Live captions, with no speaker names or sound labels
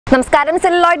നമസ്കാരം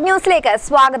സെല്ലുലോയിഡ് ന്യൂസിലേക്ക്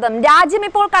സ്വാഗതം. രാജ്യം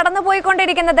ഇപ്പോൾ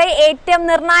കടന്നുപോയിക്കൊണ്ടിരിക്കുന്നത് ഏറ്റവും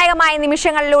നിർണായകമായ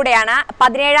നിമിഷങ്ങളിലൂടെയാണ്.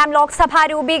 17ാം ലോക്സഭാ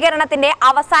രൂപീകരണത്തിന്റെ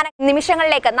അവസാന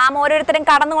നിമിഷങ്ങളിലേക്ക് നാം ഓരോരുത്തരും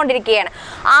കടന്നുകൊണ്ടിരിക്കുകയാണ്.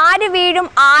 ആര് വീഴും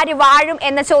ആര് വാഴും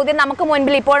എന്ന ചോദ്യം നമുക്ക്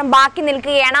മുൻപിൽ ഇപ്പോഴും ബാക്കി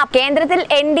നിൽക്കുകയാണ്. കേന്ദ്രത്തിൽ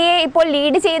NDA ഇപ്പോൾ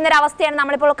ലീഡ് ചെയ്യുന്ന ഒരു അവസ്ഥയാണ്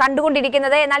നമ്മളിപ്പോൾ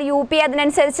കണ്ടുകൊണ്ടിരിക്കുന്നത്. എന്നാൽ UP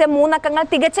അതിനനുസരിച്ച് 3 അക്കങ്ങൾ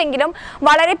തികച്ചെങ്കിലും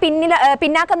വളരെ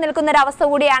പിന്നാക്കം നിൽക്കുന്ന ഒരു അവസ്ഥ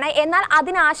കൂടിയാണ്. എന്നാൽ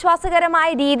അതിന് ആശ്വാസകരമായ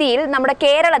രീതിയിൽ നമ്മുടെ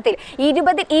കേരളത്തിൽ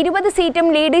 20 സീറ്റും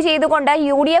ലീഡ് ചെയ്തുകൊണ്ട്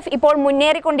UDF ഇപ്പോൾ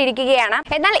മുന്നേറിക്കൊണ്ടിരിക്കുകയാണ്.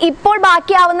 എന്നാൽ ഇപ്പോൾ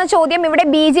ബാക്കിയാവുന്ന ചോദ്യം ഇവിടെ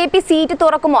BJP സീറ്റ്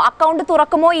തുറക്കുമോ, അക്കൗണ്ട്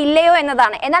തുറക്കുമോ ഇല്ലയോ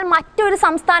എന്നതാണ്. എന്നാൽ മറ്റൊരു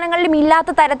സംസ്ഥാനങ്ങളിലും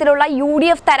ഇല്ലാത്ത തരത്തിലുള്ള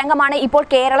UDF തരംഗമാണ് ഇപ്പോൾ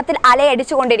കേരളത്തിൽ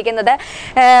അലയടിച്ചുകൊണ്ടിരിക്കുന്നത്.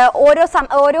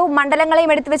 ഓരോ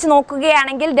മണ്ഡലങ്ങളെയും എടുത്തു വെച്ച്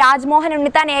നോക്കുകയാണെങ്കിൽ രാജ്മോഹൻ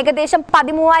ഉണ്ണിത്താൻ ഏകദേശം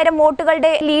 13,000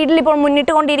 വോട്ടുകളുടെ ലീഡിൽ ഇപ്പോൾ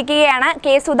മുന്നിട്ടുകൊണ്ടിരിക്കുകയാണ്.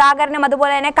 K. സുധാകരനും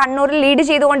അതുപോലെ തന്നെ കണ്ണൂരിൽ ലീഡ്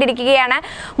ചെയ്തുകൊണ്ടിരിക്കുകയാണ്.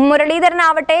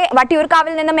 മുരളീധരനാവട്ടെ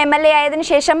വട്ടിയൂർക്കാവിൽ നിന്നും MLA ആയതിനു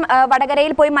ശേഷം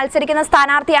വടകരയിൽ പോയി മത്സരിക്കുന്ന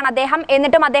സ്ഥാനാർത്ഥിയാണ് അദ്ദേഹം.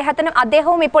 എന്നിട്ടും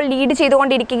അദ്ദേഹവും ഇപ്പോൾ ലീഡ്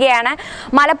ചെയ്തുകൊണ്ടിരിക്കുകയാണ്.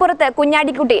 മലപ്പുറത്ത്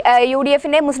കുഞ്ഞാടിക്കുട്ടി,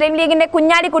 UDFന്റെ മുസ്ലിം ലീഗിന്റെ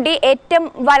കുഞ്ഞാടിക്കുട്ടി ഏറ്റവും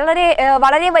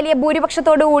വളരെ വലിയ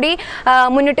ഭൂരിപക്ഷത്തോടു കൂടി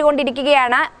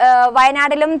മുന്നിട്ടുകൊണ്ടിരിക്കുകയാണ്.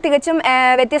 വയനാട്ടിലും തികച്ചും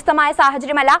വ്യത്യസ്തമായ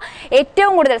സാഹചര്യമല്ല.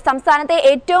 സംസ്ഥാനത്തെ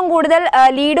ഏറ്റവും കൂടുതൽ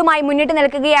ലീഡുമായി മുന്നിട്ട്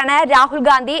നിൽക്കുകയാണ് രാഹുൽ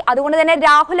ഗാന്ധി. അതുകൊണ്ട് തന്നെ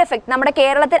രാഹുൽ എഫക്ട് നമ്മുടെ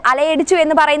കേരളത്തിൽ അലയടിച്ചു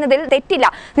എന്ന് പറയുന്നതിൽ തെറ്റില്ല.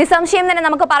 നിസ്സംശയം തന്നെ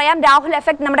നമുക്ക് പറയാം, രാഹുൽ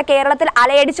എഫക്ട് നമ്മുടെ കേരളത്തിൽ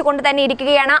അലയടിച്ചുകൊണ്ട് തന്നെ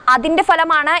ഇരിക്കുകയാണ്. അതിന്റെ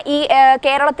ഫലമാണ് ഈ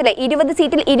കേരളത്തിലെ 20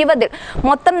 സീറ്റിൽ 20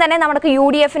 മൊത്തം തന്നെ നമുക്ക്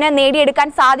UDFന് നേടിയെടുക്കാൻ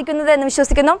സാധിക്കുന്നത് എന്ന്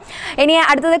വിശ്വസിക്കുന്നു. ഇനി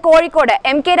അടുത്തത് Kozhikode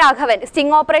MK Raghavan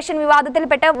sting operation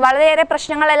വിവാദത്തിൽപ്പെട്ട് വളരെയേറെ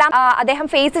പ്രശ്നങ്ങളെല്ലാം അദ്ദേഹം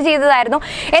ഫേസ് ചെയ്തതായിരുന്നു.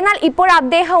 എന്നാൽ ഇപ്പോൾ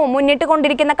അദ്ദേഹവും മുന്നിട്ട്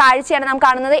കൊണ്ടിരിക്കുന്ന കാഴ്ചയാണ് നാം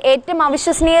കാണുന്നത്. ഏറ്റവും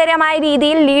അവിശ്വസനീയമായ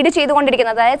രീതിയിൽ ലീഡ്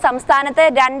ചെയ്തുകൊണ്ടിരിക്കുന്നത്, അതായത് സംസ്ഥാനത്ത്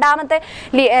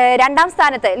രണ്ടാം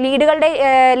സ്ഥാനത്ത്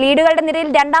ലീഡുകളുടെ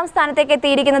നിരയിൽ 2ാം സ്ഥാനത്തേക്ക്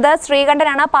എത്തിയിരിക്കുന്നത്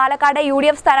ശ്രീകണ്ഠനാണ്. പാലക്കാട്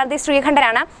UDF സ്ഥാനാർത്ഥി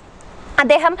ശ്രീകണ്ഠനാണ്.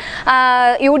 അദ്ദേഹം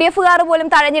UDFകാർ പോലും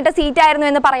തഴഞ്ഞിട്ട സീറ്റായിരുന്നു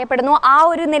എന്ന് പറയപ്പെടുന്നു. ആ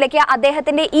ഒരു നിലയ്ക്ക്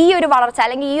അദ്ദേഹത്തിന്റെ ഈ ഒരു വളർച്ച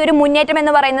അല്ലെങ്കിൽ ഈ ഒരു മുന്നേറ്റം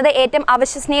എന്ന് പറയുന്നത് ഏറ്റവും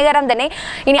അവിശ്വസനീയകരം തന്നെ.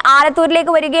 ഇനി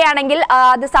ആലത്തൂരിലേക്ക് വരികയാണെങ്കിൽ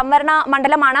അത് സംവരണ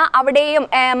മണ്ഡലമാണ്. അവിടെയും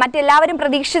മറ്റെല്ലാവരും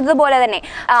പ്രതീക്ഷിച്ചതുപോലെ തന്നെ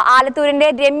ആലത്തൂരിന്റെ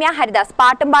രമ്യ ഹരിദാസ്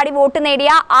പാട്ടുംപാടി വോട്ട്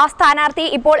നേടിയ ആ സ്ഥാനാർത്ഥി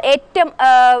ഇപ്പോൾ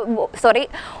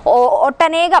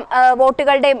ഒട്ടനേകം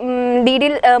വോട്ടുകളുടെ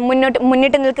ലീഡിൽ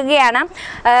മുന്നിട്ട് നിൽക്കുകയാണ്.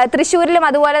 തൃശ്ശൂരിലും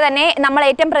അതുപോലെ തന്നെ നമ്മൾ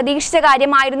ഏറ്റവും പ്രതീക്ഷിച്ച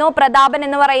കാര്യമായിരുന്നു പ്രതാപൻ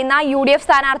എന്ന് പറയുന്ന UDF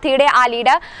സ്ഥാനാർത്ഥിയുടെ ആ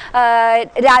ലീഡ്.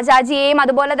 രാജാജിയെയും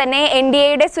അതുപോലെ തന്നെ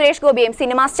NDAയുടെ സുരേഷ് ഗോപിയെയും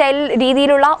സിനിമാ സ്റ്റൈൽ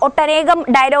രീതിയിലുള്ള ഒട്ടനേകം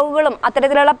ഡയലോഗുകളും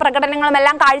അത്തരത്തിലുള്ള പ്രകടനങ്ങളും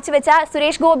എല്ലാം കാഴ്ചവെച്ച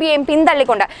സുരേഷ് ഗോപിയെയും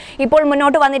പിന്തള്ളിക്കൊണ്ട് ഇപ്പോൾ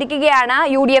മുന്നോട്ട് വന്നിരിക്കുകയാണ്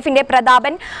UDFന്റെ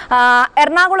പ്രതാപൻ.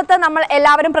 എറണാകുളത്ത് നമ്മൾ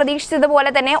എല്ലാവരും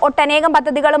പ്രതീക്ഷിച്ചതുപോലെ തന്നെ ഒട്ടനേകം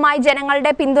പദ്ധതികളുമായി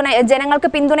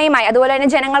ജനങ്ങൾക്ക് പിന്തുണയുമായി അതുപോലെ തന്നെ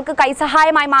ജനങ്ങൾക്ക്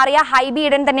കൈസഹായമായി മാറിയ ഹൈബി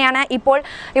ഈഡൻ തന്നെയാണ് ഇപ്പോൾ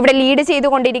ഇവിടെ ലീഡ്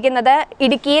ചെയ്തുകൊണ്ടിരിക്കുന്നത്.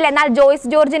 ഇടുക്കിയിൽ എന്നാൽ ജോയ്സ്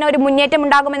ജോർജിന് ഒരു മുന്നേറ്റം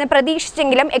ഉണ്ടാകുമെന്ന്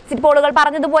പ്രതീക്ഷിച്ചെങ്കിലും എക്സിറ്റ് പോളുകൾ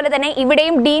പറഞ്ഞതുപോലെ തന്നെ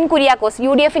ഇവിടെയും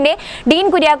UDFന്റെ ഡീൻ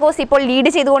കുര്യാക്കോസ് ഇപ്പോൾ ലീഡ്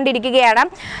ചെയ്തുകൊണ്ടിരിക്കുകയാണ്.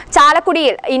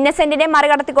 ചാലക്കുടിയിൽ ഇന്നസെന്റിനെ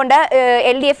മറികടത്തിക്കൊണ്ട്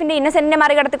LDFന്റെ ഇന്നസെന്റിനെ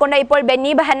മറികടത്തിക്കൊണ്ട് ഇപ്പോൾ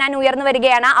ബെന്നി ബെഹന്നാൻ ഉയർന്നു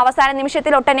വരികയാണ്. അവസാന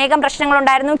നിമിഷത്തിൽ ഒട്ടനേകം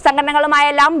പ്രശ്നങ്ങളുണ്ടായിരുന്നു.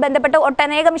 സംഘടനകളുമായെല്ലാം ബന്ധപ്പെട്ട്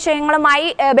ഒട്ടനേകം വിഷയങ്ങളുമായി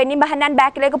ബെന്നി ബെഹന്നാൻ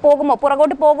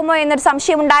പുറകോട്ട് പോകുമോ എന്നൊരു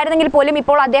സംശയം ഉണ്ടായിരുന്നെങ്കിൽ പോലും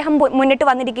ഇപ്പോൾ അദ്ദേഹം മുന്നിട്ട്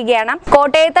വന്നിരിക്കുകയാണ്.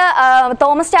 കോട്ടയത്ത്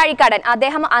തോമസ് ചാഴിക്കാടൻ,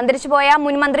 അദ്ദേഹം അന്തരിച്ചുപോയ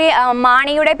മുൻമന്ത്രി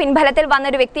മാണിയുടെ പിൻബലത്തിൽ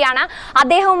വന്നൊരു വ്യക്തിയാണ്.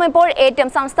 അദ്ദേഹവും ഇപ്പോൾ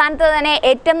സംസ്ഥാനത്ത് തന്നെ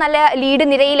ഏറ്റവും നല്ല ലീഡ്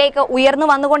നിരയിലേക്ക് ഉയർന്നു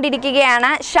വന്നുകൊണ്ടിരിക്കുകയാണ്.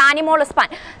 ഷാനിമോൾ ഉസ്മാൻ,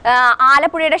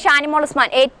 ആലപ്പുഴയുടെ ഷാനിമോൾ ഉസ്മാൻ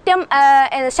ഏറ്റവും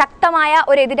ശക്തമായ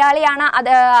ഒരു എതിരാളിയാണ്.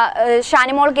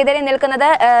 ഷാനിമോൾക്കെതിരെ നിൽക്കുന്നത്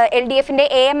LDFന്റെ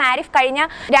AM ആരിഫ്. കഴിഞ്ഞ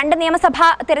 2 നിയമസഭാ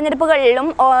തിരഞ്ഞെടുപ്പുകളിലും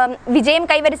വിജയം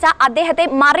കൈവരിച്ച അദ്ദേഹത്തെ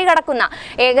മറികടക്കുന്ന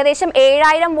ഏകദേശം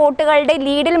 7,000 വോട്ടുകളുടെ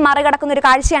ലീഡിൽ മറികടക്കുന്ന ഒരു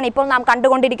കാഴ്ചയാണ് ഇപ്പോൾ നാം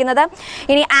കണ്ടുകൊണ്ടിരിക്കുന്നത്.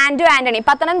 ഇനി ആന്റണി,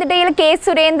 പത്തനംതിട്ടയിൽ K.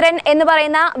 സുരേന്ദ്രൻ എന്ന്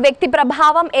പറയുന്ന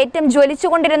വ്യക്തിപ്രഭാവം ഏറ്റവും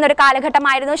ജ്വലിച്ചുകൊണ്ടിരുന്ന ഒരു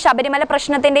കാലഘട്ടമായിരുന്നു. ശബരിമല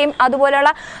പ്രശ്നത്തിന്റെയും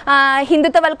അതുപോലെയുള്ള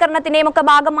ഹിന്ദുത്വവൽക്കരണത്തിന്റെയും ഒക്കെ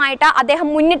ഭാഗമായിട്ട് അദ്ദേഹം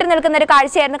മുന്നിട്ട് നിൽക്കുന്ന ഒരു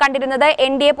കാഴ്ചയായിരുന്നു കണ്ടിരുന്നത്.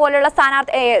 NDA പോലുള്ള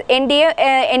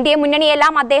NDA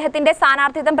മുന്നണിയെല്ലാം അദ്ദേഹത്തിന്റെ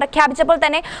സ്ഥാനാർത്ഥിത്വം പ്രഖ്യാപിച്ചപ്പോൾ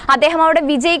തന്നെ അദ്ദേഹം അവിടെ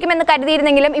വിജയിക്കുമെന്ന്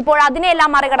കരുതിയിരുന്നെങ്കിലും ഇപ്പോൾ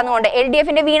അതിനെല്ലാം മറികടന്നുകൊണ്ട്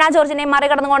LDFന്റെ വീണ ജോർജിനെ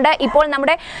മറികടന്നുകൊണ്ട് ഇപ്പോൾ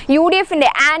നമ്മുടെ UDFന്റെ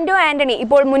ആന്റണി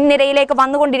ഇപ്പോൾ മുൻനിരയിലേക്ക്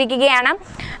വന്നുകൊണ്ടിരിക്കുകയാണ്.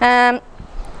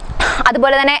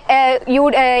 അതുപോലെ തന്നെ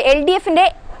LDFന്റെ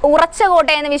ഉറച്ച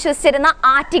കോട്ടയെന്ന് വിശ്വസിച്ചിരുന്ന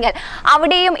ആറ്റിങ്ങൽ,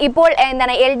 അവിടെയും ഇപ്പോൾ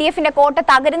LDFന്റെ കോട്ട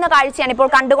തകരുന്ന കാഴ്ചയാണ് ഇപ്പോൾ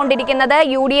കണ്ടുകൊണ്ടിരിക്കുന്നത്.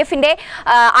 UDFന്റെ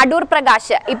അടൂർ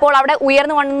പ്രകാശ് ഇപ്പോൾ അവിടെ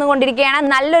ഉയർന്നു വന്നുകൊണ്ടിരിക്കുകയാണ്.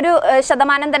 നല്ലൊരു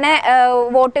ശതമാനം തന്നെ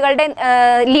വോട്ടുകളുടെ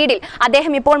ലീഡിൽ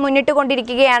അദ്ദേഹം ഇപ്പോൾ മുന്നിട്ട്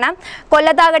കൊണ്ടിരിക്കുകയാണ്.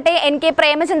 കൊല്ലത്താകട്ടെ NK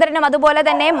പ്രേമചന്ദ്രനും അതുപോലെ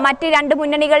തന്നെ മറ്റ് 2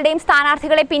 മുന്നണികളുടെയും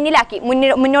സ്ഥാനാർത്ഥികളെ പിന്നിലാക്കി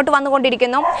മുന്നോട്ട്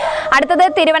വന്നുകൊണ്ടിരിക്കുന്നു. അടുത്തത്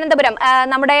തിരുവനന്തപുരം,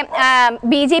 നമ്മുടെ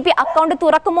BJP അക്കൗണ്ട്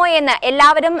തുറക്കുമോ എന്ന്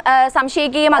എല്ലാവരും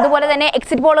സംശയിക്കുകയും അതുപോലെ തന്നെ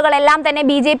എക്സിറ്റ് പോളുകളെല്ലാം തന്നെ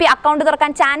BJP അക്കൗണ്ട്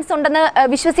തുറക്കാൻ ചാൻസ് ഉണ്ടെന്ന്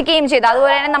വിശ്വസിക്കുകയും ചെയ്തു.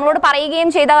 അതുപോലെ തന്നെ നമ്മളോട് പറയുകയും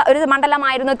ചെയ്ത ഒരു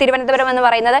മണ്ഡലമായിരുന്നു തിരുവനന്തപുരം എന്ന്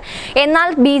പറയുന്നത്. എന്നാൽ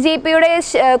BJPയുടെ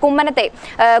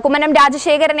കുമ്മനം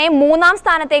രാജശേഖരനെ 3ാം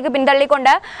സ്ഥാനത്തേക്ക്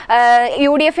പിന്തള്ളിക്കൊണ്ട്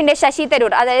UDFന്റെ ശശി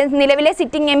തരൂർ, അതായത് നിലവിലെ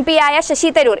സിറ്റിംഗ് MP ആയ ശശി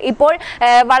തരൂർ ഇപ്പോൾ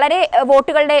വളരെ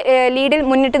വോട്ടുകളുടെ ലീഡിൽ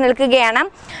മുന്നിട്ട് നിൽക്കുകയാണ്.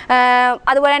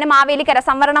 അതുപോലെ തന്നെ മാവേലിക്കര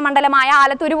സംവരണ മണ്ഡലമായ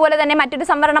ആലത്തൂർ പോലെ തന്നെ മറ്റൊരു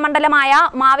സംവരണ മണ്ഡലമായ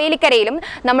മാവേലിക്കരയിലും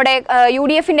നമ്മുടെ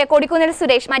UDFന്റെ കൊടിക്കുന്നിൽ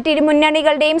സുരേഷ് മറ്റിരു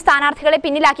മുന്നണികളുടെയും സ്ഥാനാർത്ഥികളെ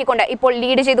പിന്നിലാക്കിക്കൊണ്ട് ഇപ്പോൾ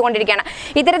ലീഡ് ചെയ്തുകൊണ്ടിരിക്കുകയാണ്.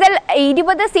 ഇത്തരത്തിൽ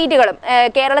 20 സീറ്റുകളും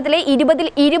കേരളത്തിലെ 20-ൽ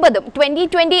 20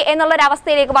 2020 എന്നുള്ള ഒരു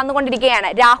അവസ്ഥയിലേക്ക് വന്നുകൊണ്ടിരിക്കുകയാണ്.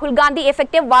 രാഹുൽ ഗാന്ധി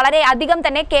എഫക്റ്റ് വളരെ അധികം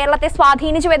തന്നെ കേരളത്തെ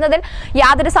സ്വാധീനിച്ചു എന്നതിൽ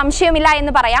യാതൊരു സംശയമില്ല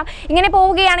എന്ന് പറയാം. ഇങ്ങനെ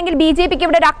പോവുകയാണെങ്കിൽ BJPക്ക്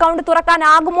ഇവിടെ ഒരു അക്കൗണ്ട്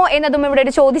തുറക്കാനാകുമോ എന്നതും ഇവിടെ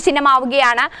ഒരു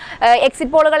ചോദ്യചിഹ്നമാവുകയാണ്.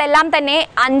 എക്സിറ്റ് പോളുകളെല്ലാം തന്നെ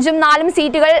 5ഉം 4ഉം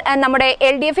സീറ്റുകൾ നമ്മുടെ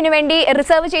LDFന് വേണ്ടി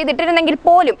റിസർവ് ചെയ്തിട്ടിരുന്നെങ്കിൽ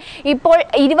പോലും ഇപ്പോൾ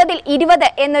 20-ൽ 20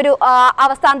 എന്നൊരു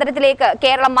അവസ്ഥാന്തരത്തിലേക്ക്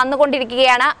കേരളം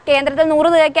വന്നുകൊണ്ടിരിക്കുകയാണ്. കേന്ദ്രത്തിൽ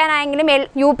 100 തികയ്ക്കാനായെങ്കിലും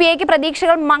UPAക്ക്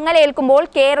പ്രതീക്ഷകൾ മങ്ങലേൽക്കുമ്പോൾ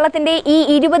കേരളത്തിന്റെ ഈ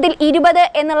 20-ൽ 20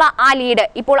 എന്നുള്ള ആ ലീഡ്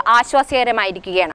ഇപ്പോൾ ആശ്വാസകരമായിരിക്കുകയാണ്.